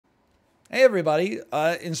Hey everybody,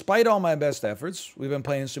 in spite of all my best efforts, we've been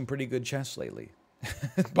playing some pretty good chess lately.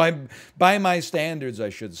 by my standards, I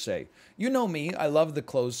should say. You know me, I love the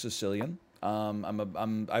closed Sicilian.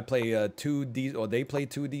 I play 2D, or they play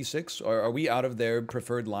 2D6, or are we out of their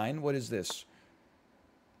preferred line? What is this?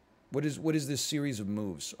 What is this series of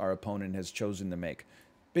moves our opponent has chosen to make?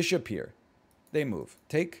 Bishop here. They move.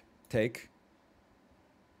 Take, take,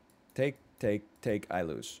 take, take, take, I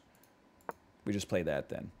lose. We just play that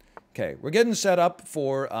then. Okay, we're getting set up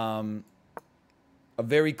for a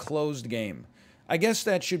very closed game. I guess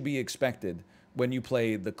that should be expected when you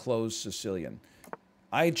play the closed Sicilian.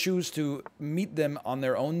 I choose to meet them on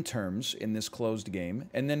their own terms in this closed game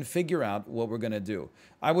and then figure out what we're going to do.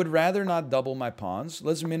 I would rather not double my pawns.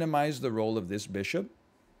 Let's minimize the role of this bishop.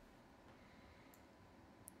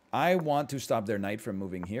 I want to stop their knight from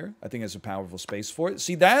moving here. I think there's a powerful space for it.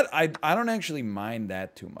 See, that, I don't actually mind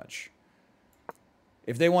that too much.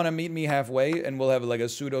 If they want to meet me halfway and we'll have like a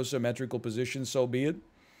pseudo-symmetrical position, so be it.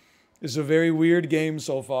 It's a very weird game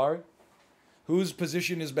so far. Whose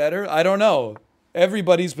position is better? I don't know.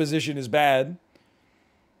 Everybody's position is bad.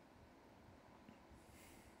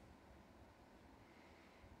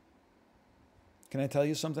 Can I tell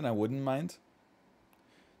you something I wouldn't mind?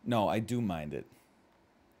 No, I do mind it.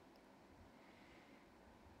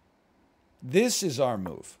 This is our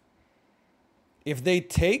move. If they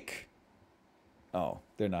take... Oh,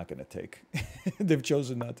 they're not going to take. They've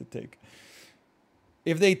chosen not to take.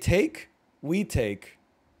 If they take, we take.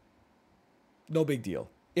 No big deal.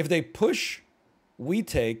 If they push, we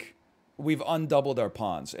take. We've undoubled our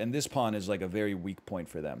pawns. And this pawn is like a very weak point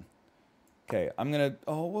for them. Okay, I'm going to...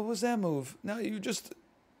 Oh, what was that move? No, you just...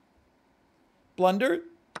 Blunder?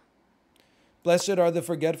 Blessed are the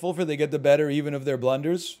forgetful, for they get the better even of their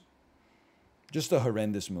blunders. Just a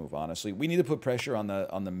horrendous move, honestly. We need to put pressure on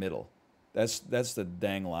the middle. That's the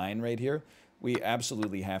dang line right here. We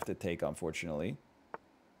absolutely have to take, unfortunately.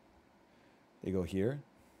 They go here.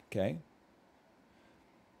 Okay.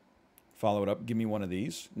 Follow it up. Give me one of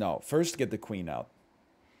these. No, first get the queen out.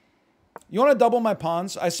 You want to double my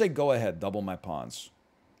pawns? I say go ahead, double my pawns.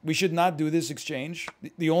 We should not do this exchange.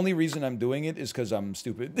 The only reason I'm doing it is because I'm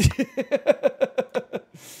stupid.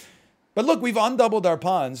 But look, we've undoubled our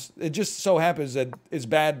pawns. It just so happens that it's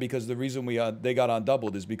bad because the reason they got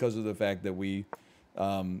undoubled is because of the fact that we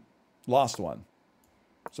lost one.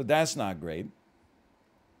 So that's not great.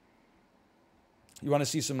 You want to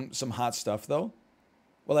see some hot stuff, though?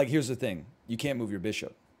 Well, like, here's the thing. You can't move your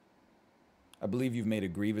bishop. I believe you've made a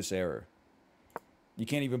grievous error. You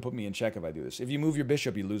can't even put me in check if I do this. If you move your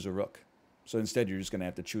bishop, you lose a rook. So instead, you're just going to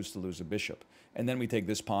have to choose to lose a bishop. And then we take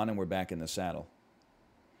this pawn, and we're back in the saddle.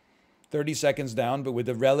 30 seconds down, but with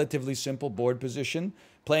a relatively simple board position,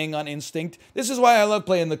 playing on instinct. This is why I love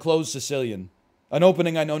playing the closed Sicilian. An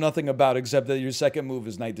opening I know nothing about, except that your second move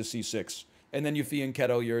is knight to c6. And then you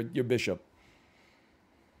fianchetto your bishop.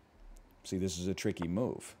 See, this is a tricky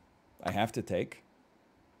move. I have to take.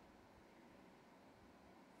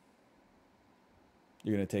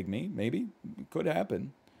 You're going to take me? Maybe. It could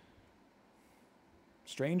happen.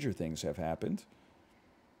 Stranger things have happened.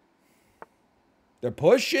 They're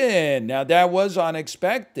pushing. Now, that was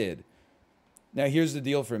unexpected. Now, here's the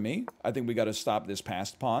deal for me. I think we got to stop this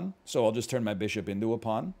passed pawn. So I'll just turn my bishop into a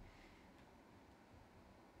pawn.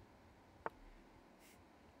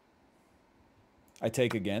 I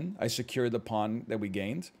take again. I secure the pawn that we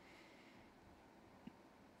gained.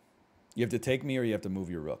 You have to take me or you have to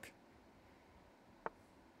move your rook.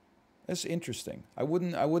 That's interesting. I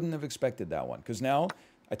wouldn't have expected that one. Because now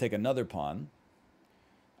I take another pawn.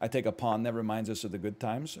 I take a pawn that reminds us of the good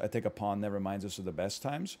times. I take a pawn that reminds us of the best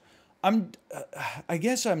times. I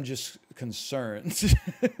guess I'm just concerned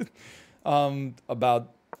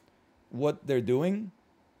about what they're doing.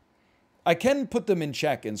 I can put them in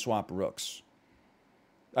check and swap rooks.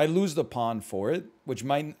 I lose the pawn for it, which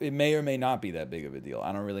it may or may not be that big of a deal.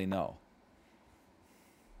 I don't really know.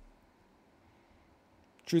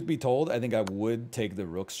 Truth be told, I think I would take the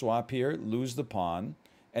rook swap here, lose the pawn,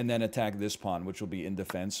 and then attack this pawn, which will be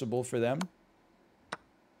indefensible for them.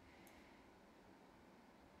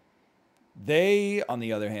 They, on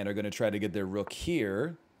the other hand, are going to try to get their rook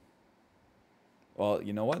here. Well,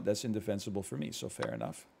 you know what? That's indefensible for me, so fair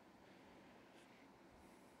enough.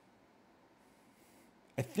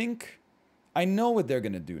 I think I know what they're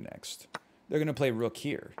going to do next. They're going to play rook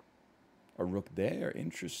here. Or rook there.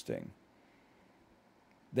 Interesting.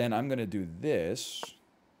 Then I'm going to do this,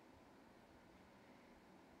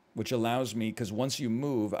 which allows me, because once you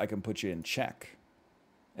move, I can put you in check.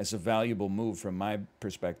 It's a valuable move from my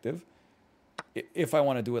perspective. If I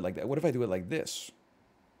want to do it like that. What if I do it like this?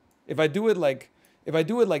 If I do it like If I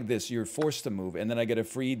do it like this, you're forced to move, and then I get a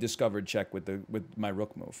free discovered check with my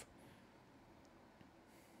rook move.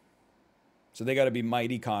 So they got to be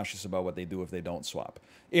mighty cautious about what they do if they don't swap.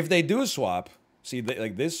 If they do swap, see,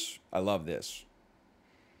 like this, I love this.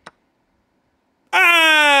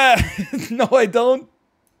 Ah! No, I don't.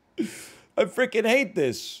 I freaking hate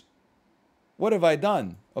this. What have I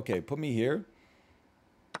done? Okay, put me here.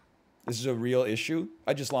 This is a real issue.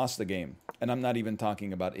 I just lost the game. And I'm not even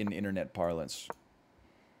talking about in internet parlance.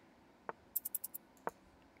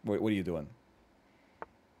 What are you doing?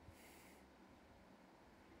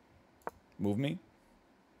 Move me?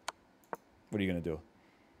 What are you going to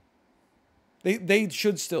do? They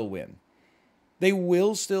should still win. They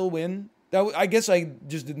will still win. I guess I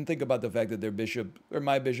just didn't think about the fact that their bishop, or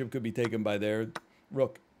my bishop, could be taken by their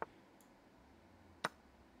rook.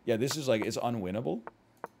 Yeah, this is like, it's unwinnable.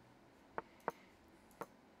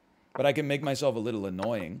 But I can make myself a little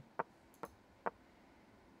annoying.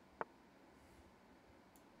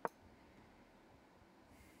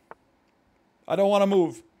 I don't want to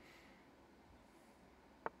move.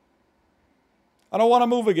 I don't want to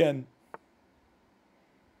move again.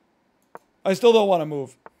 I still don't want to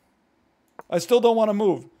move. I still don't want to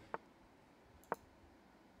move.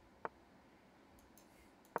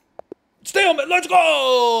 Stalemate, let's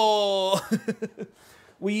go!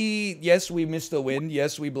 Yes, we missed a win.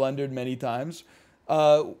 Yes, we blundered many times.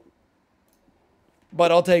 But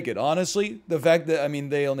I'll take it. Honestly, the fact that, I mean,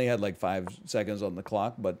 they only had like 5 seconds on the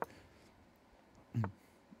clock, but I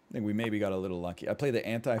think we maybe got a little lucky. I play the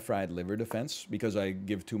anti-fried liver defense because I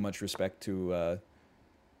give too much respect to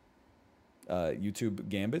YouTube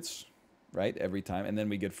gambits, right? Every time. And then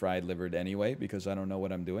we get fried livered anyway because I don't know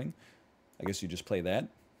what I'm doing. I guess you just play that.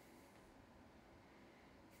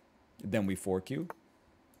 Then we fork you.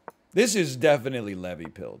 This is definitely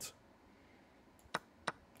levy-pilled.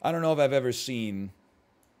 I don't know if I've ever seen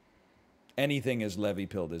anything as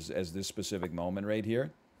levy-pilled as this specific moment right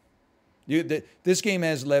here. This game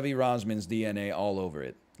has Levy Rosman's DNA all over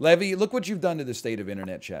it. Levy, look what you've done to the state of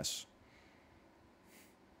internet chess.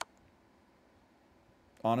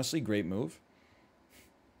 Honestly, great move.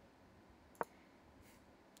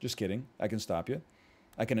 Just kidding. I can stop you.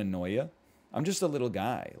 I can annoy you. I'm just a little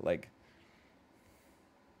guy. Like,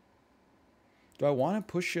 do I want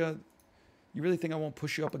to push you? You really think I won't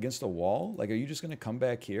push you up against a wall? Like, are you just going to come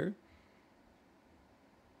back here?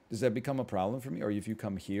 Does that become a problem for me? Or if you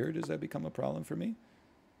come here, does that become a problem for me?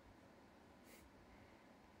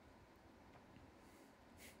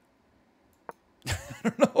 I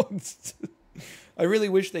don't know. I really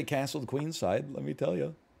wish they castled queenside, let me tell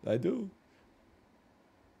you. I do.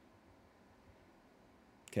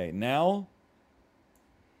 Okay, now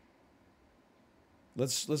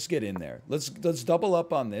let's get in there. Let's double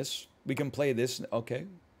up on this. We can play this. Okay.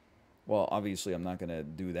 Well, obviously I'm not going to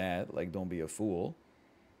do that. Like, don't be a fool.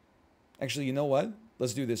 Actually, you know what?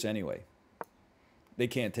 Let's do this anyway. They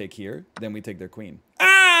can't take here. Then we take their queen.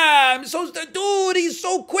 Ah! I'm so... Dude, he's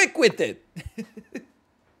so quick with it.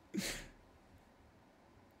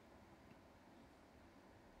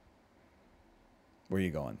 Where are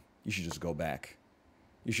you going? You should just go back.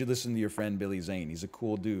 You should listen to your friend Billy Zane. He's a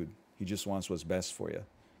cool dude. He just wants what's best for you.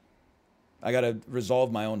 I got to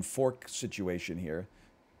resolve my own fork situation here.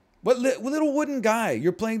 But little wooden guy,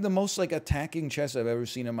 you're playing the most like attacking chess I've ever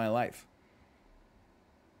seen in my life.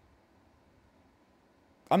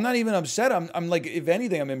 I'm not even upset. I'm like, if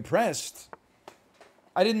anything, I'm impressed.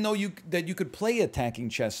 I didn't know that you could play attacking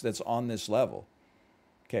chess that's on this level.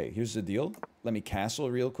 Okay, here's the deal. Let me castle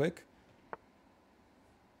real quick.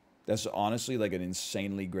 That's honestly like an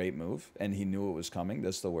insanely great move, and he knew it was coming.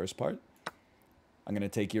 That's the worst part. I'm going to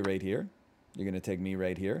take you right here. You're going to take me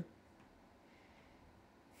right here.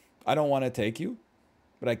 I don't want to take you,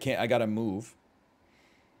 but I can't. I got to move.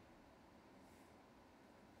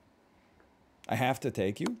 I have to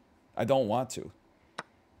take you. I don't want to.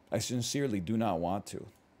 I sincerely do not want to.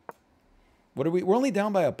 What are we? We're only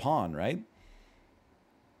down by a pawn, right?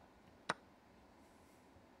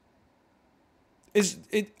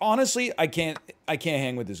 Honestly, I can't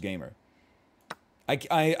hang with this gamer. I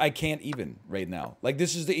can't even right now. Like,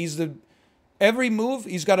 this is every move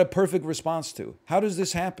he's got a perfect response to. How does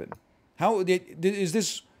this happen? How is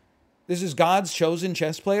this is God's chosen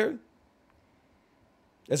chess player?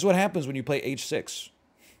 That's what happens when you play h6.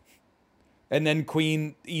 And then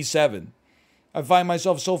queen e7. I find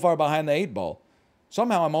myself so far behind the 8-ball.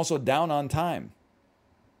 Somehow I'm also down on time.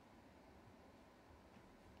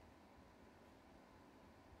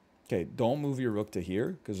 Okay, don't move your rook to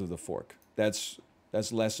here because of the fork. That's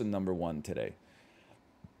lesson number 1 today.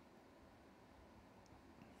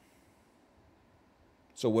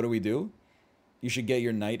 So what do? You should get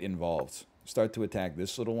your knight involved. Start to attack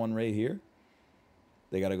this little one right here.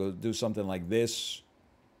 They got to go do something like this.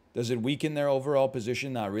 Does it weaken their overall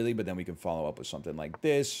position? Not really, but then we can follow up with something like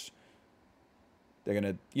this. They're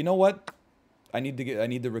going to... You know what? I need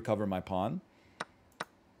to recover my pawn.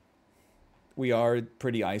 We are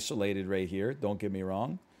pretty isolated right here. Don't get me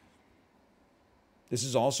wrong. This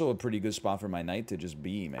is also a pretty good spot for my knight to just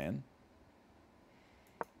be, man.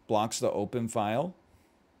 Blocks the open file.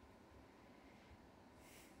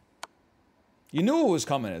 You knew it was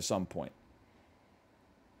coming at some point.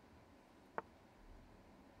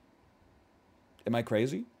 Am I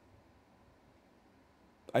crazy?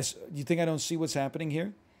 You think I don't see what's happening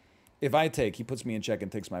here? If I take, he puts me in check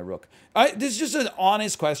and takes my rook. This is just an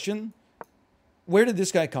honest question. Where did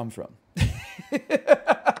this guy come from?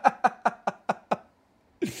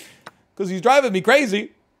 Because he's driving me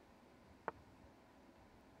crazy.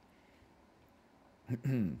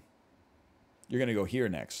 You're going to go here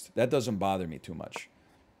next. That doesn't bother me too much.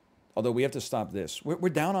 Although we have to stop this. We're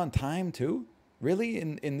down on time too? Really?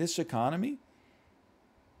 In this economy?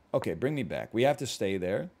 Okay, bring me back. We have to stay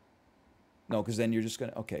there. No, because then you're just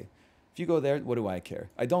going to... Okay. If you go there, what do I care?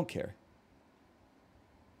 I don't care.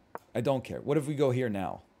 I don't care. What if we go here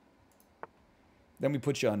now? Then we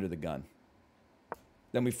put you under the gun.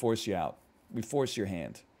 Then we force you out. We force your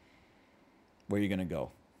hand. Where are you going to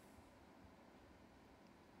go?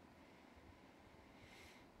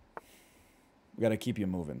 We got to keep you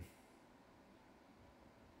moving.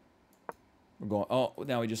 We're going... Oh,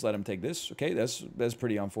 now we just let him take this. Okay, that's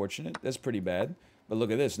pretty unfortunate. That's pretty bad. But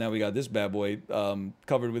look at this. Now we got this bad boy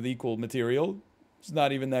covered with equal material. It's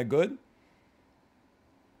not even that good.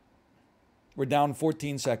 We're down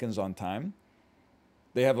 14 seconds on time.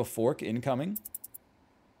 They have a fork incoming.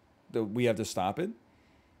 We have to stop it.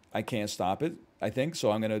 I can't stop it, I think.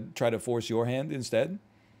 So I'm going to try to force your hand instead.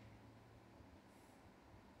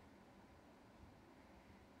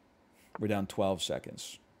 We're down 12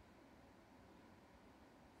 seconds.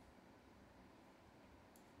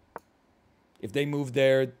 If they move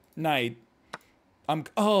their knight,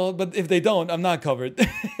 but if they don't, I'm not covered.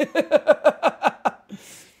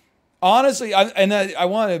 Honestly, I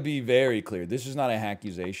want to be very clear. This is not an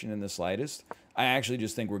accusation in the slightest. I actually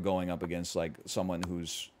just think we're going up against like someone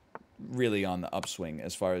who's really on the upswing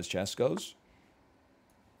as far as chess goes.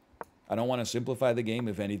 I don't want to simplify the game.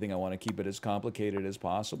 If anything, I want to keep it as complicated as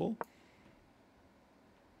possible.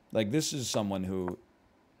 Like, this is someone who...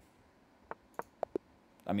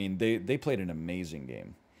 I mean, they played an amazing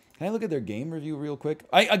game. Can I look at their game review real quick?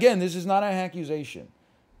 Again, this is not an accusation.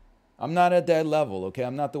 I'm not at that level, okay?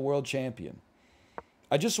 I'm not the world champion.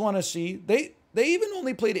 I just want to see... They even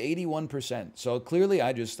only played 81%. So clearly,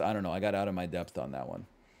 I don't know. I got out of my depth on that one.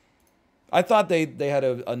 I thought they had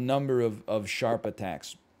a number of sharp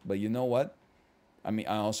attacks. But you know what? I mean,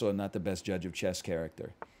 I also am not the best judge of chess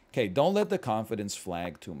character. Okay, don't let the confidence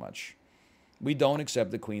flag too much. We don't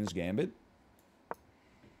accept the Queen's Gambit.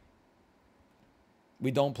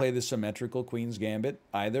 We don't play the symmetrical Queen's Gambit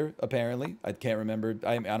either, apparently. I can't remember.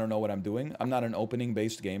 I don't know what I'm doing. I'm not an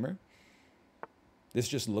opening-based gamer. This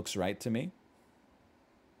just looks right to me.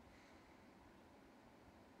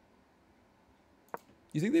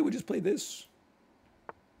 You think they would just play this?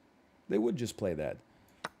 They would just play that.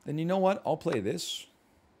 Then you know what? I'll play this.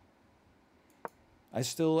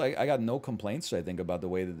 I got no complaints, I think, about the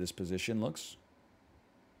way that this position looks.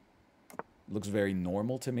 It looks very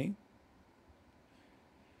normal to me.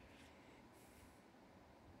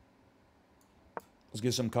 Let's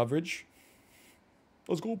get some coverage.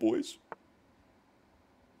 Let's go, boys.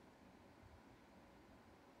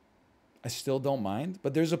 I still don't mind,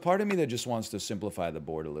 but there's a part of me that just wants to simplify the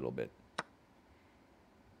board a little bit.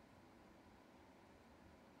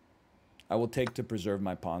 I will take to preserve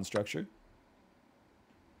my pawn structure.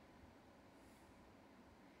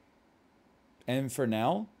 And for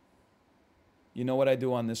now, you know what I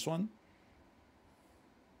do on this one?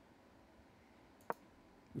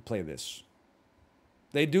 We play this.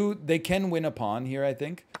 They can win a pawn here, I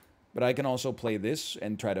think. But I can also play this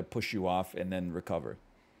and try to push you off and then recover.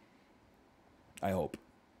 I hope.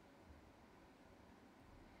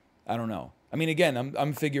 I don't know. I mean, again,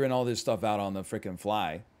 I'm figuring all this stuff out on the frickin'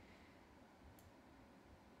 fly.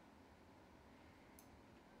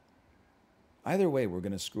 Either way, we're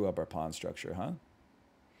going to screw up our pawn structure, huh?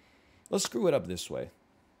 Let's screw it up this way.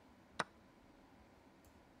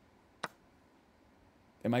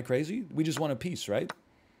 Am I crazy? We just want a piece, right?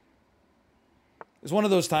 It's one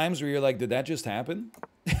of those times where you're like, did that just happen?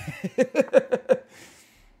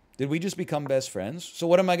 Did we just become best friends? So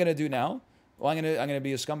what am I going to do now? Well, I'm gonna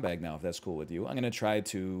be a scumbag now, if that's cool with you. I'm going to try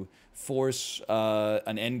to force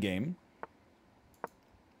an endgame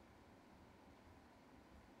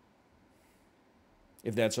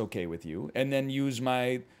if that's okay with you, and then use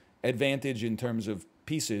my advantage in terms of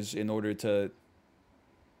pieces in order to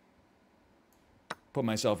put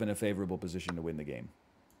myself in a favorable position to win the game.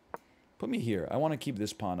 Put me here. I want to keep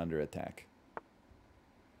this pawn under attack.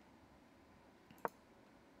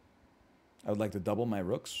 I would like to double my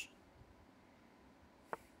rooks.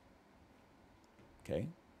 Okay.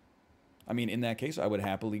 I mean, in that case, I would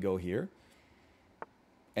happily go here.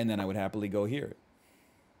 And then I would happily go here.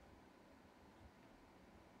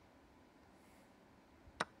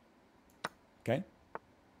 Okay.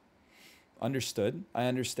 Understood. I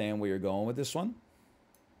understand where you're going with this one.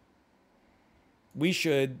 We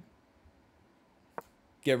should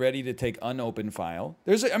get ready to take unopened file.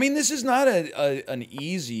 I mean, this is not an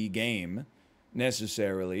easy game,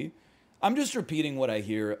 necessarily. I'm just repeating what I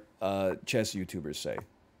hear chess YouTubers say.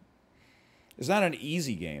 It's not an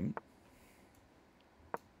easy game.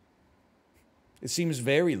 It seems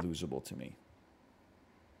very losable to me.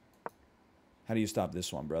 How do you stop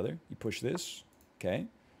this one, brother? You push this. Okay.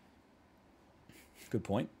 Good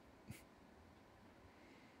point.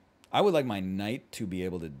 I would like my knight to be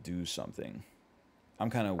able to do something. I'm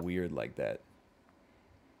kind of weird like that.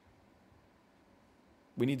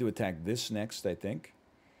 We need to attack this next, I think.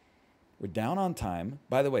 We're down on time.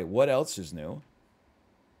 By the way, what else is new?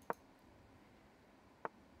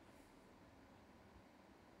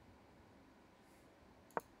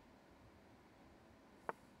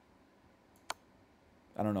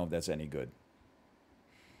 I don't know if that's any good.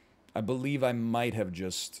 I believe I might have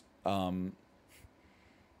just done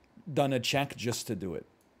a check just to do it.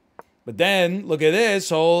 But then, look at this.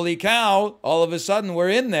 Holy cow. All of a sudden, we're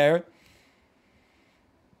in there.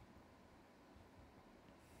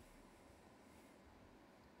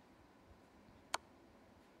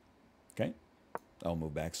 Okay. I'll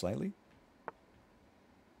move back slightly.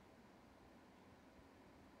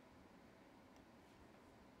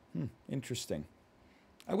 Interesting.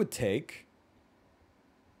 I would take...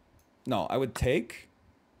 No, I would take...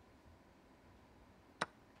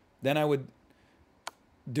 Then I would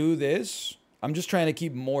do this. I'm just trying to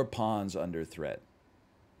keep more pawns under threat.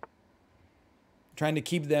 Trying to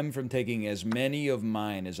keep them from taking as many of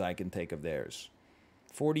mine as I can take of theirs.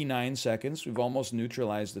 49 seconds. We've almost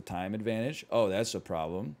neutralized the time advantage. Oh, that's a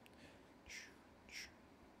problem.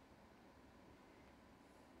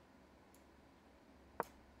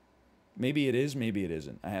 Maybe it is, maybe it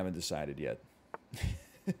isn't. I haven't decided yet.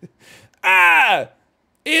 Ah!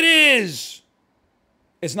 It is!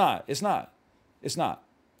 It's not. It's not. It's not.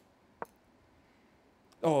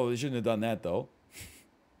 Oh, they shouldn't have done that, though.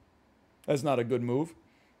 That's not a good move.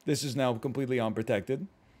 This is now completely unprotected.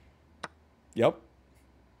 Yep.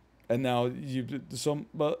 And now you something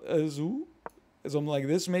like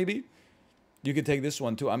this, maybe? You could take this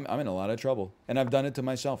one, too. I'm in a lot of trouble. And I've done it to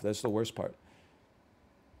myself. That's the worst part.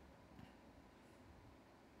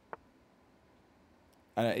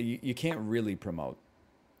 You can't really promote,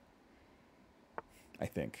 I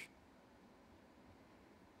think.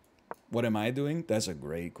 What am I doing? That's a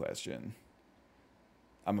great question.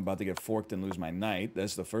 I'm about to get forked and lose my knight.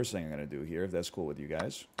 That's the first thing I'm going to do here, if that's cool with you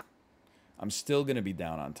guys. I'm still going to be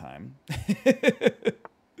down on time.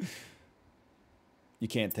 You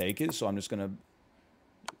can't take it, so I'm just going to...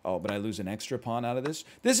 Oh, but I lose an extra pawn out of this.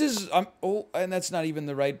 This is... oh, and that's not even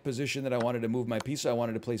the right position that I wanted to move my piece. I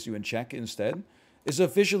wanted to place you in check instead. It's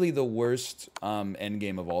officially the worst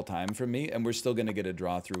endgame of all time for me, and we're still going to get a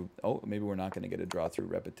draw through... Oh, maybe we're not going to get a draw through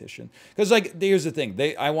repetition. Because, like, here's the thing.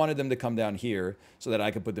 I wanted them to come down here so that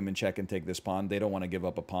I could put them in check and take this pawn. They don't want to give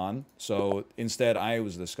up a pawn. So, instead, I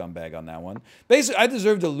was the scumbag on that one. Basically, I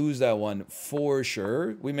deserved to lose that one for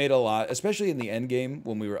sure. We made a lot, especially in the endgame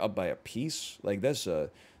when we were up by a piece. Like, that's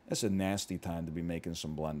a nasty time to be making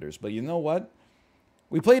some blunders. But you know what?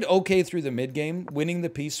 We played okay through the mid-game. Winning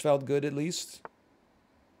the piece felt good, at least.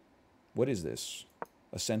 What is this?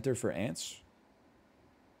 A center for ants?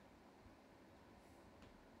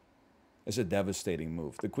 It's a devastating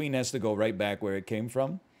move. The queen has to go right back where it came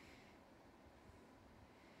from.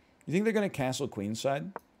 You think they're going to castle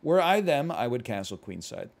queenside? Were I them, I would castle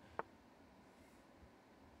queenside.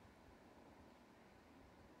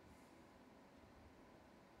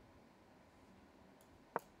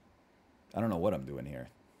 I don't know what I'm doing here.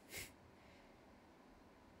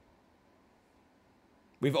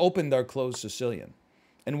 We've opened our closed Sicilian.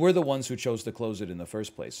 And we're the ones who chose to close it in the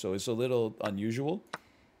first place. So it's a little unusual.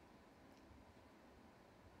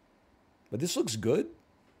 But this looks good.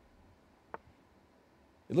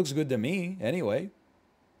 It looks good to me, anyway.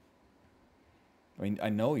 I mean, I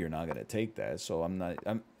know you're not going to take that, so I'm not...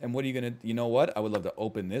 and what are you going to... You know what? I would love to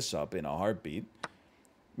open this up in a heartbeat.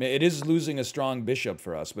 It is losing a strong bishop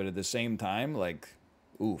for us, but at the same time, like...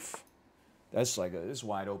 Oof. That's like this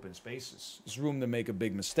wide open spaces. There's room to make a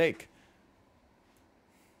big mistake.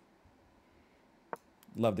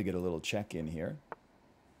 Love to get a little check in here.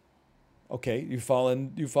 Okay, you've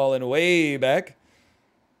fallen way back.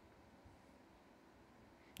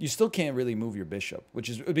 You still can't really move your bishop, but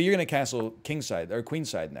you're gonna castle kingside or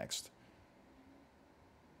queenside next.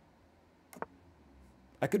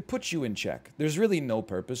 I could put you in check. There's really no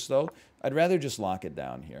purpose though. I'd rather just lock it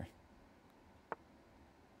down here.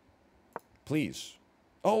 Please.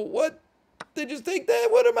 Oh, what? They just take that?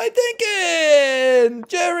 What am I thinking?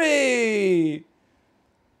 Jerry!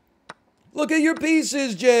 Look at your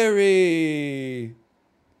pieces, Jerry!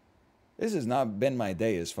 This has not been my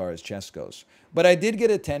day as far as chess goes. But I did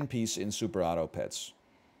get a 10-piece in Super Auto Pets.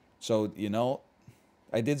 So, you know,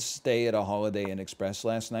 I did stay at a Holiday Inn Express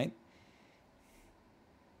last night.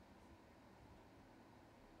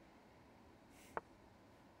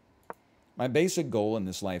 My basic goal in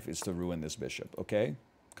this life is to ruin this bishop, okay?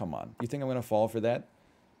 Come on. You think I'm going to fall for that?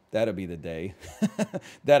 That'll be the day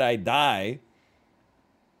that I die.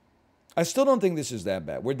 I still don't think this is that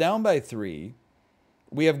bad. We're down by 3.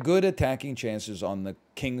 We have good attacking chances on the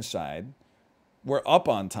king side. We're up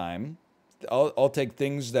on time. I'll take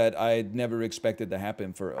things that I'd never expected to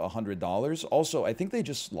happen for $100. Also, I think they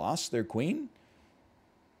just lost their queen.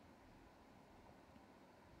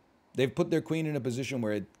 They've put their queen in a position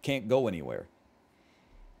where it can't go anywhere.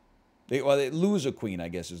 They lose a queen, I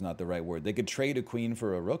guess is not the right word. They could trade a queen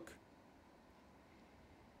for a rook.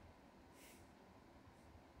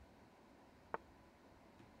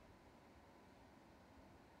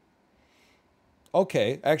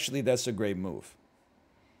 Okay, actually, that's a great move.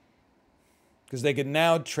 Because they could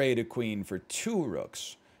now trade a queen for 2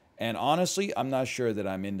 rooks. And honestly, I'm not sure that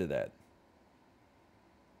I'm into that.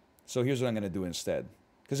 So here's what I'm going to do instead.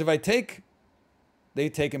 Because if I take, they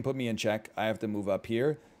take and put me in check, I have to move up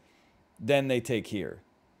here. Then they take here.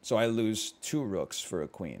 So I lose 2 rooks for a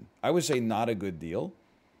queen. I would say not a good deal.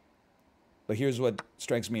 But here's what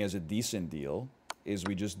strikes me as a decent deal, is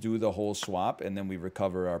we just do the whole swap and then we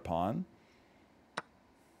recover our pawn.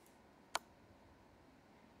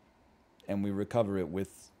 And we recover it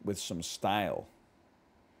with some style.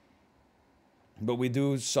 But we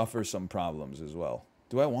do suffer some problems as well.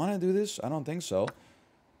 Do I want to do this? I don't think so.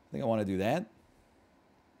 I think I want to do that.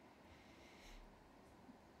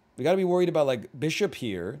 We got to be worried about like bishop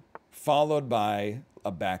here, followed by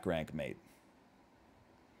a back rank mate.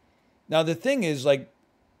 Now the thing is, like,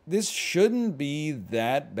 this shouldn't be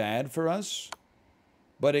that bad for us,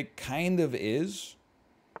 but it kind of is,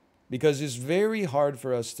 because it's very hard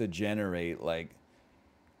for us to generate like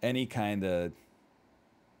any kind of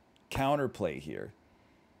counterplay here.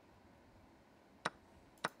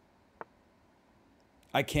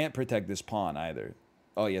 I can't protect this pawn either.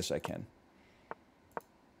 Oh, yes, I can.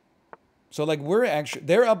 So, like, we're actually...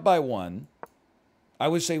 They're up by 1. I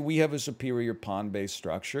would say we have a superior pawn-based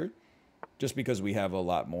structure, just because we have a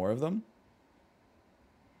lot more of them.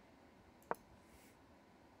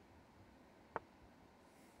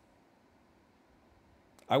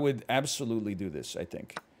 I would absolutely do this, I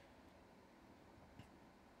think.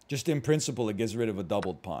 Just in principle, it gets rid of a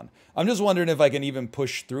doubled pawn. I'm just wondering if I can even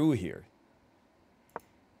push through here.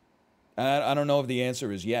 I don't know if the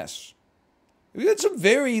answer is yes. We got some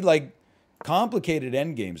very, like, complicated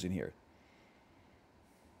endgames in here.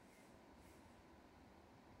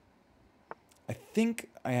 I think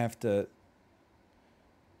I have to...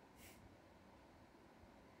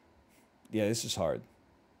 Yeah, this is hard.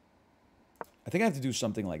 I think I have to do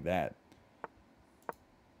something like that.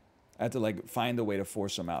 I have to, like, find a way to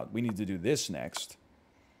force them out. We need to do this next.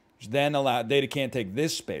 Which then allow... They can't take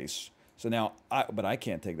this space. So now, but I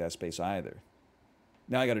can't take that space either.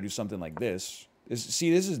 Now I got to do something like this.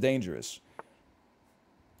 See, this is dangerous.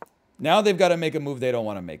 Now they've got to make a move they don't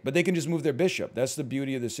want to make. But they can just move their bishop. That's the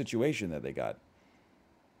beauty of the situation that they got.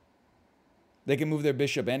 They can move their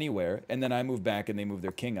bishop anywhere, and then I move back and they move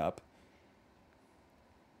their king up.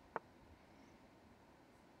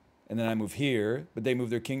 And then I move here, but they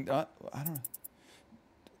move their king... I don't know.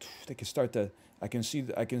 They can start to... I can see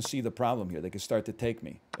the problem here. They can start to take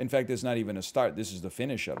me. In fact, it's not even a start. This is the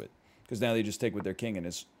finish of it. Because now they just take with their king, and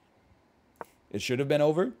it should have been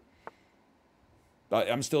over.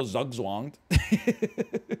 I'm still zugzwanged.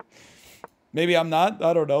 Maybe I'm not.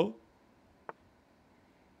 I don't know.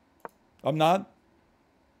 I'm not.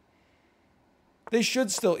 They should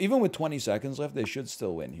still, even with 20 seconds left, they should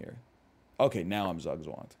still win here. Okay, now I'm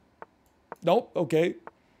zugzwanged. Nope, okay.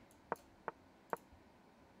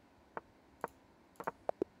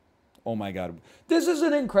 Oh my God. This is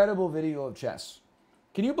an incredible video of chess.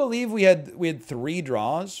 Can you believe we had 3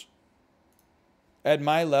 draws? at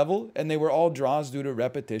my level, and they were all draws due to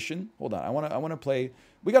repetition. Hold on, I wanna play.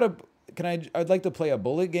 We gotta. I'd like to play a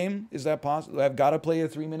bullet game. Is that possible? I've got to play a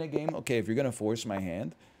 3-minute game. Okay, if you're gonna force my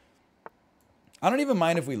hand, I don't even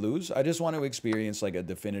mind if we lose. I just want to experience like a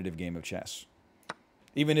definitive game of chess,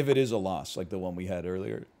 even if it is a loss, like the one we had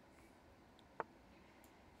earlier.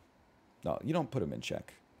 No, you don't put him in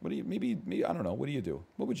check. What do you? Maybe I don't know. What do you do?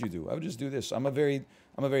 What would you do? I would just do this. I'm a very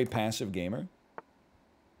passive gamer.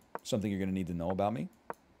 Something you're gonna need to know about me.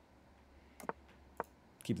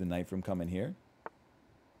 Keep the knight from coming here.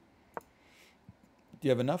 Do you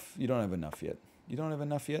have enough? You don't have enough yet. You don't have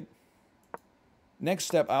enough yet? Next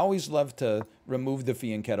step, I always love to remove the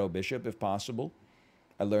fianchetto bishop if possible.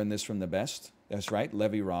 I learned this from the best. That's right,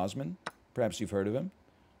 Levi Rosman. Perhaps you've heard of him.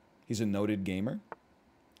 He's a noted gamer.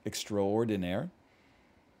 Extraordinaire.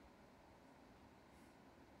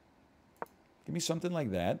 Give me something like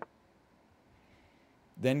that.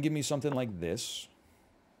 Then give me something like this.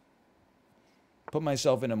 Put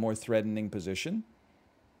myself in a more threatening position.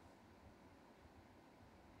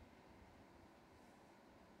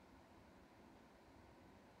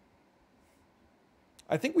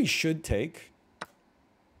 I think we should take.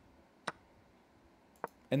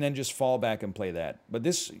 And then just fall back and play that. But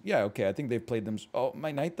this, yeah, okay, I think they've played them. Oh,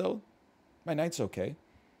 my knight, though? My knight's okay.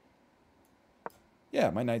 Yeah,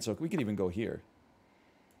 my knight's okay. We could even go here.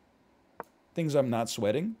 Things I'm not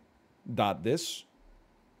sweating. Dot this.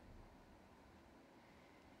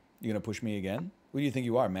 You gonna push me again? Who do you think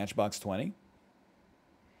you are, Matchbox 20?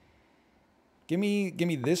 Give me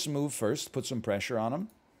this move first. Put some pressure on him.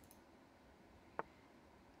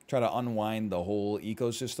 Try to unwind the whole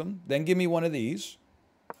ecosystem. Then give me one of these.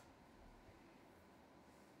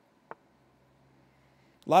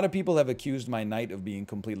 A lot of people have accused my knight of being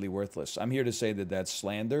completely worthless. I'm here to say that that's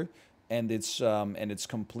slander, and it's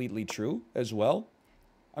completely true as well.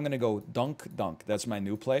 I'm gonna go dunk, dunk. That's my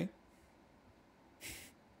new play.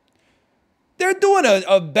 They're doing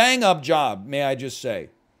a bang-up job, may I just say.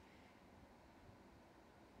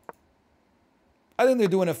 I think they're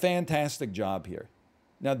doing a fantastic job here.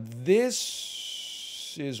 Now,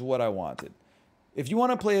 this is what I wanted. If you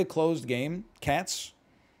want to play a closed game, cats,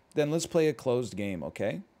 then let's play a closed game,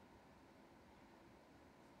 okay?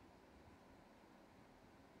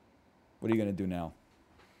 What are you going to do now?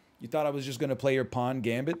 You thought I was just going to play your pawn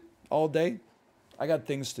gambit all day? I got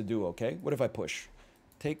things to do, okay? What if I push?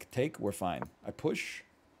 Take, we're fine. I push.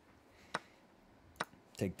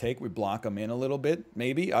 Take, we block them in a little bit,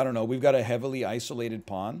 maybe. I don't know. We've got a heavily isolated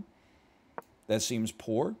pawn. That seems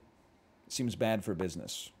poor. Seems bad for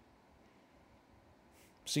business.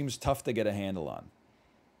 Seems tough to get a handle on.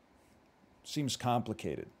 Seems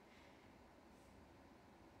complicated.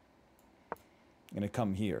 I'm going to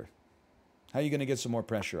come here. How are you going to get some more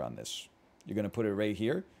pressure on this? You're going to put it right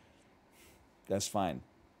here? That's fine.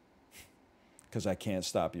 Because I can't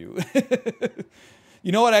stop you.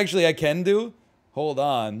 You know what actually I can do? Hold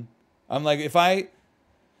on. I'm like, if I...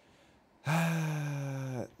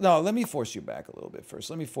 No, let me force you back a little bit first.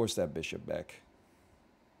 Let me force that bishop back.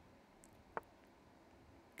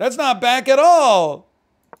 That's not back at all.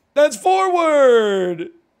 That's forward.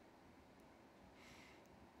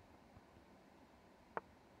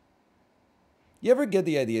 You ever get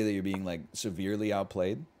the idea that you're being, like, severely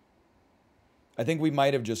outplayed? I think we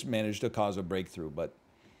might have just managed to cause a breakthrough, but...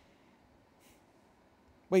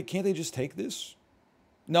 Wait, can't they just take this?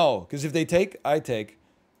 No, because if they take, I take.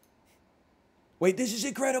 Wait, this is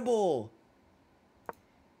incredible.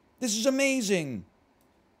 This is amazing.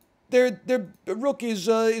 Their rook is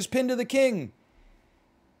pinned to the king.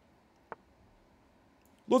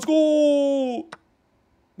 Let's go.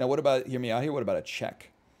 Now, what about, hear me out here, what about a check?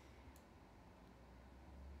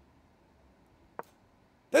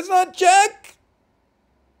 That's not check.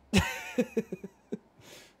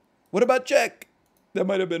 What about check? That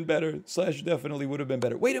might have been better. Slash definitely would have been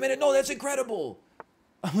better. Wait a minute. No, that's incredible.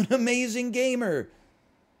 I'm an amazing gamer.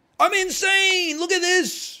 I'm insane. Look at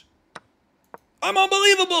this. I'm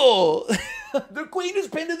unbelievable. The queen is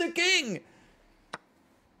pinned to the king.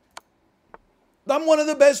 I'm one of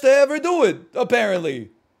the best to ever do it,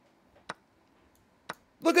 apparently.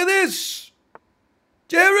 Look at this.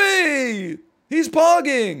 Jerry. He's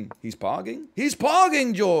pogging. He's pogging? He's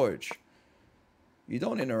pogging, George. You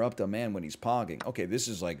don't interrupt a man when he's pogging. Okay, this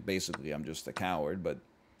is like basically I'm just a coward, but...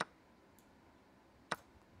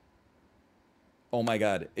 Oh my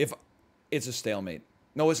god. If it's a stalemate.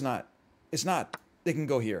 No, it's not. It's not. They can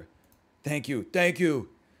go here. Thank you. Thank you.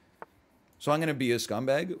 So I'm going to be a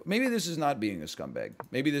scumbag? Maybe this is not being a scumbag.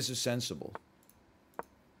 Maybe this is sensible.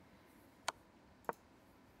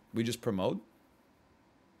 We just promote?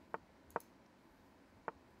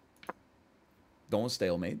 Don't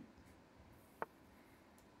stalemate.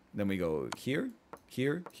 Then we go here,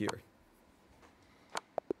 here, here.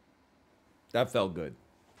 That felt good.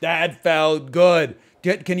 That felt good.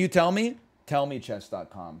 Can you tell me? Tell me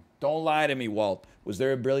chess.com. Don't lie to me, Walt. Was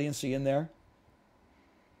there a brilliancy in there?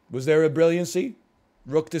 Was there a brilliancy?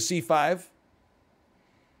 Rook to c5?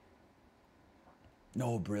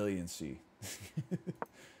 No brilliancy.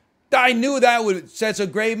 I knew that would. That's a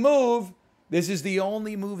great move. This is the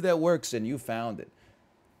only move that works, and you found it.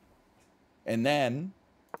 And then,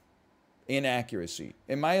 inaccuracy.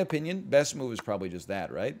 In my opinion, best move is probably just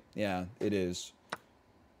that, right? Yeah, it is.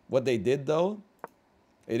 What they did, though,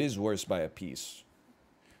 it is worse by a piece.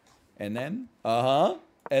 And then,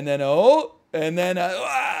 and then, and then,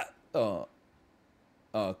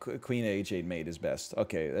 queen h8 mate is best.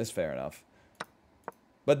 Okay, that's fair enough.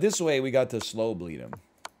 But this way, we got to slow bleed him.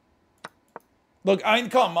 Look, I mean,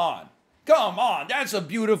 come on. Come on. That's a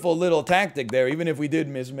beautiful little tactic there, even if we did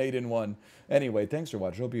miss mate in one. Anyway, thanks for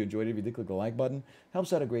watching. Hope you enjoyed it. If you did, click the like button.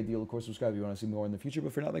 Helps out a great deal. Of course, subscribe if you want to see more in the future.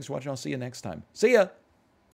 But for now, thanks for watching. I'll see you next time. See ya!